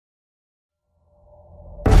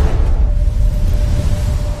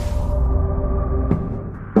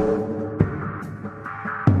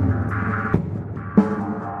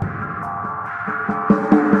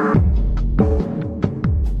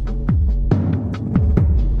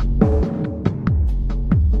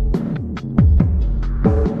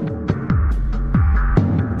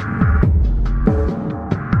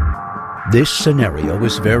This scenario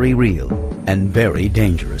is very real and very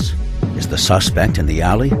dangerous. Is the suspect in the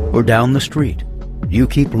alley or down the street? You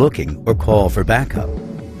keep looking or call for backup.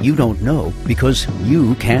 You don't know because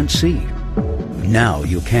you can't see. Now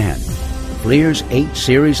you can. FLIR's 8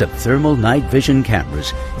 series of thermal night vision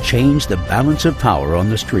cameras change the balance of power on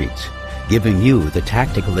the streets, giving you the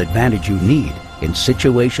tactical advantage you need in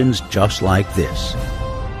situations just like this.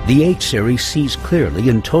 The 8 series sees clearly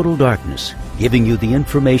in total darkness, giving you the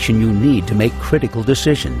information you need to make critical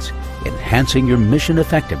decisions, enhancing your mission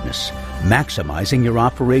effectiveness, maximizing your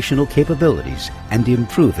operational capabilities, and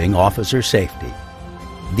improving officer safety.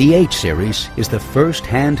 The 8 series is the first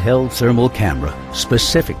handheld thermal camera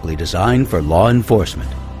specifically designed for law enforcement.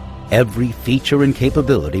 Every feature and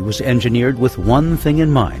capability was engineered with one thing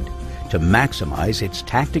in mind: to maximize its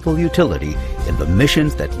tactical utility in the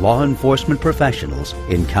missions that law enforcement professionals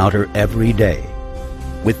encounter every day.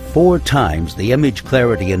 With 4 times the image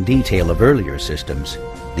clarity and detail of earlier systems,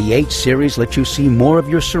 the 8 series lets you see more of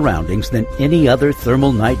your surroundings than any other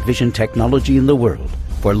thermal night vision technology in the world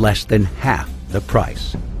for less than half the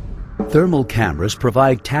price. Thermal cameras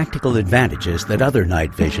provide tactical advantages that other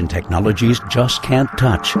night vision technologies just can't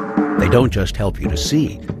touch. They don't just help you to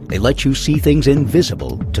see, they let you see things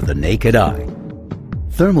invisible to the naked eye.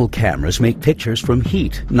 Thermal cameras make pictures from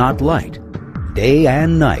heat, not light. Day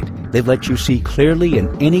and night, they let you see clearly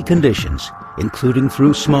in any conditions, including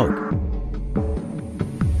through smoke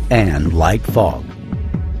and light fog.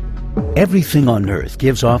 Everything on Earth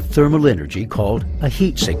gives off thermal energy called a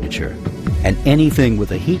heat signature, and anything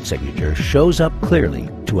with a heat signature shows up clearly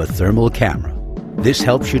to a thermal camera. This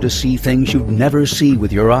helps you to see things you'd never see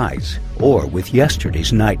with your eyes or with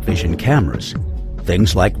yesterday's night vision cameras.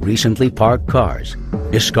 Things like recently parked cars,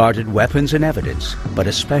 discarded weapons and evidence, but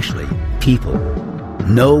especially people.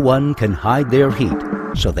 No one can hide their heat,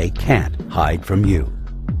 so they can't hide from you.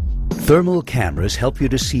 Thermal cameras help you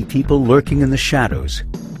to see people lurking in the shadows,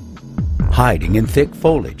 hiding in thick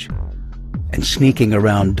foliage, and sneaking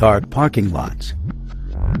around dark parking lots.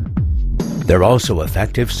 They're also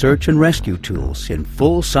effective search and rescue tools in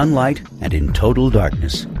full sunlight and in total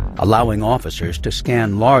darkness, allowing officers to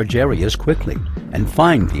scan large areas quickly and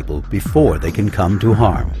find people before they can come to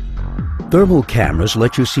harm. Thermal cameras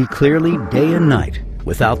let you see clearly day and night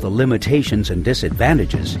without the limitations and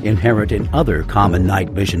disadvantages inherent in other common night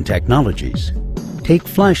vision technologies. Take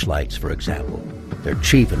flashlights, for example. They're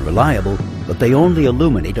cheap and reliable, but they only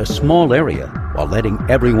illuminate a small area while letting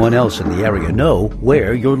everyone else in the area know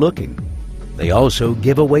where you're looking. They also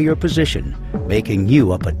give away your position, making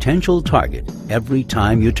you a potential target every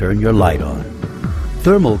time you turn your light on.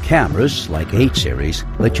 Thermal cameras, like 8 series,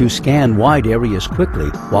 let you scan wide areas quickly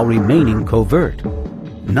while remaining covert.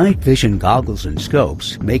 Night vision goggles and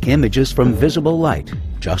scopes make images from visible light,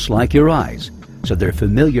 just like your eyes, so their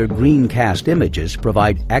familiar green cast images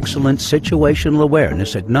provide excellent situational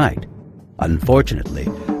awareness at night. Unfortunately,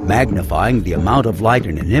 magnifying the amount of light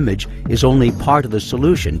in an image is only part of the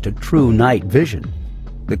solution to true night vision.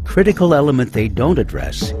 The critical element they don't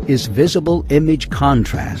address is visible image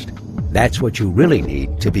contrast. That's what you really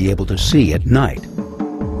need to be able to see at night.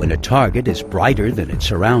 When a target is brighter than its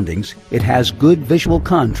surroundings, it has good visual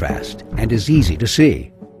contrast and is easy to see.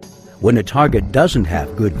 When a target doesn't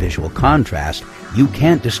have good visual contrast, you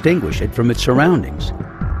can't distinguish it from its surroundings.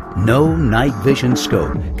 No night vision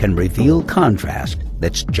scope can reveal contrast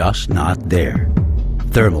that's just not there.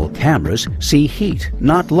 Thermal cameras see heat,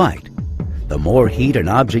 not light. The more heat an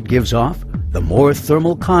object gives off, the more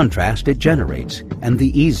thermal contrast it generates, and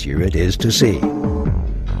the easier it is to see.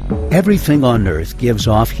 Everything on Earth gives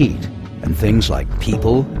off heat, and things like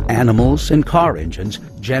people, animals, and car engines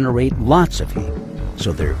generate lots of heat,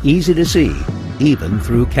 so they're easy to see, even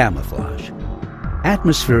through camouflage.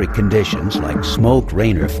 Atmospheric conditions like smoke,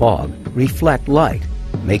 rain, or fog reflect light,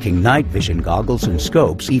 making night vision goggles and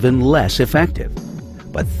scopes even less effective.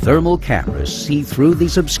 But thermal cameras see through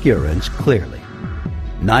these obscurants clearly.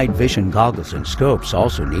 Night vision goggles and scopes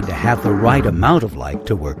also need to have the right amount of light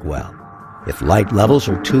to work well. If light levels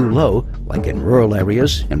are too low, like in rural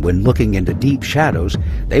areas and when looking into deep shadows,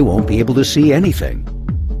 they won't be able to see anything.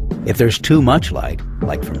 If there's too much light,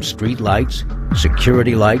 like from street lights,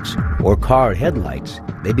 security lights, or car headlights,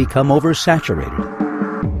 they become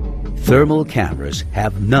oversaturated. Thermal cameras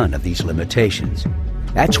have none of these limitations.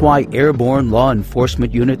 That's why airborne law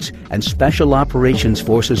enforcement units and special operations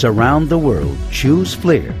forces around the world choose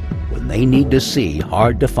FLIR when they need to see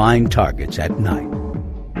hard-to-find targets at night.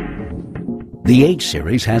 The 8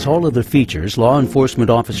 series has all of the features law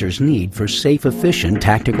enforcement officers need for safe, efficient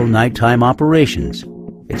tactical nighttime operations.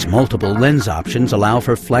 Its multiple lens options allow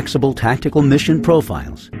for flexible tactical mission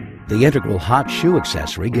profiles. The integral hot shoe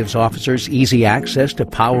accessory gives officers easy access to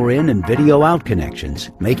power in and video out connections,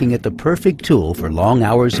 making it the perfect tool for long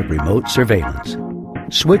hours of remote surveillance.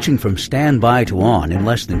 Switching from standby to on in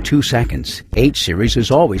less than 2 seconds, H Series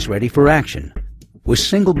is always ready for action. With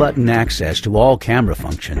single-button access to all camera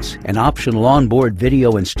functions and optional onboard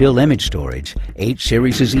video and still image storage, H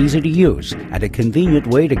Series is easy to use and a convenient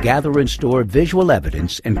way to gather and store visual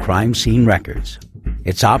evidence and crime scene records.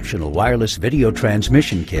 Its optional wireless video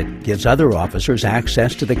transmission kit gives other officers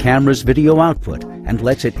access to the camera's video output and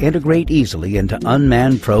lets it integrate easily into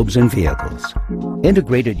unmanned probes and vehicles.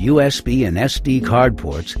 Integrated USB and SD card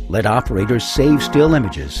ports let operators save still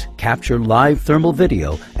images, capture live thermal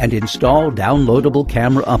video, and install downloadable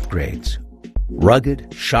camera upgrades.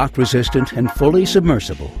 Rugged, shock-resistant, and fully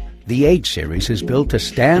submersible, the H Series is built to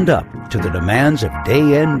stand up to the demands of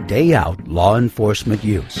day-in, day-out law enforcement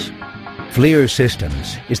use. FLIR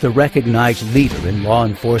Systems is the recognized leader in law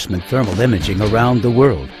enforcement thermal imaging around the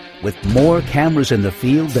world, with more cameras in the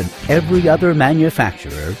field than every other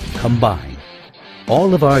manufacturer combined.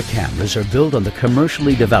 All of our cameras are built on the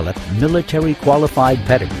commercially developed military-qualified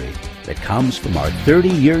pedigree that comes from our 30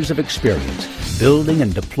 years of experience building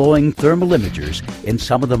and deploying thermal imagers in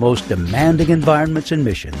some of the most demanding environments and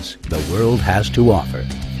missions the world has to offer.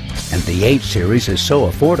 And the H Series is so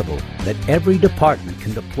affordable that every department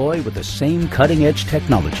can deploy with the same cutting-edge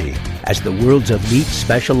technology as the world's elite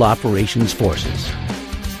special operations forces.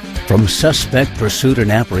 From suspect pursuit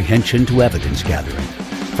and apprehension to evidence gathering,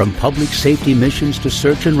 from public safety missions to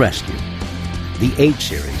search and rescue, the H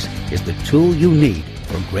Series is the tool you need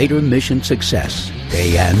for greater mission success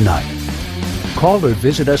day and night. Call or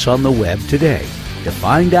visit us on the web today to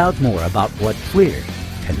find out more about what FLIR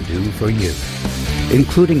can do for you,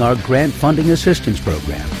 including our grant funding assistance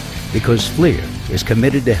program, because FLIR is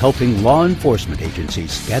committed to helping law enforcement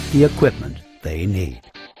agencies get the equipment they need.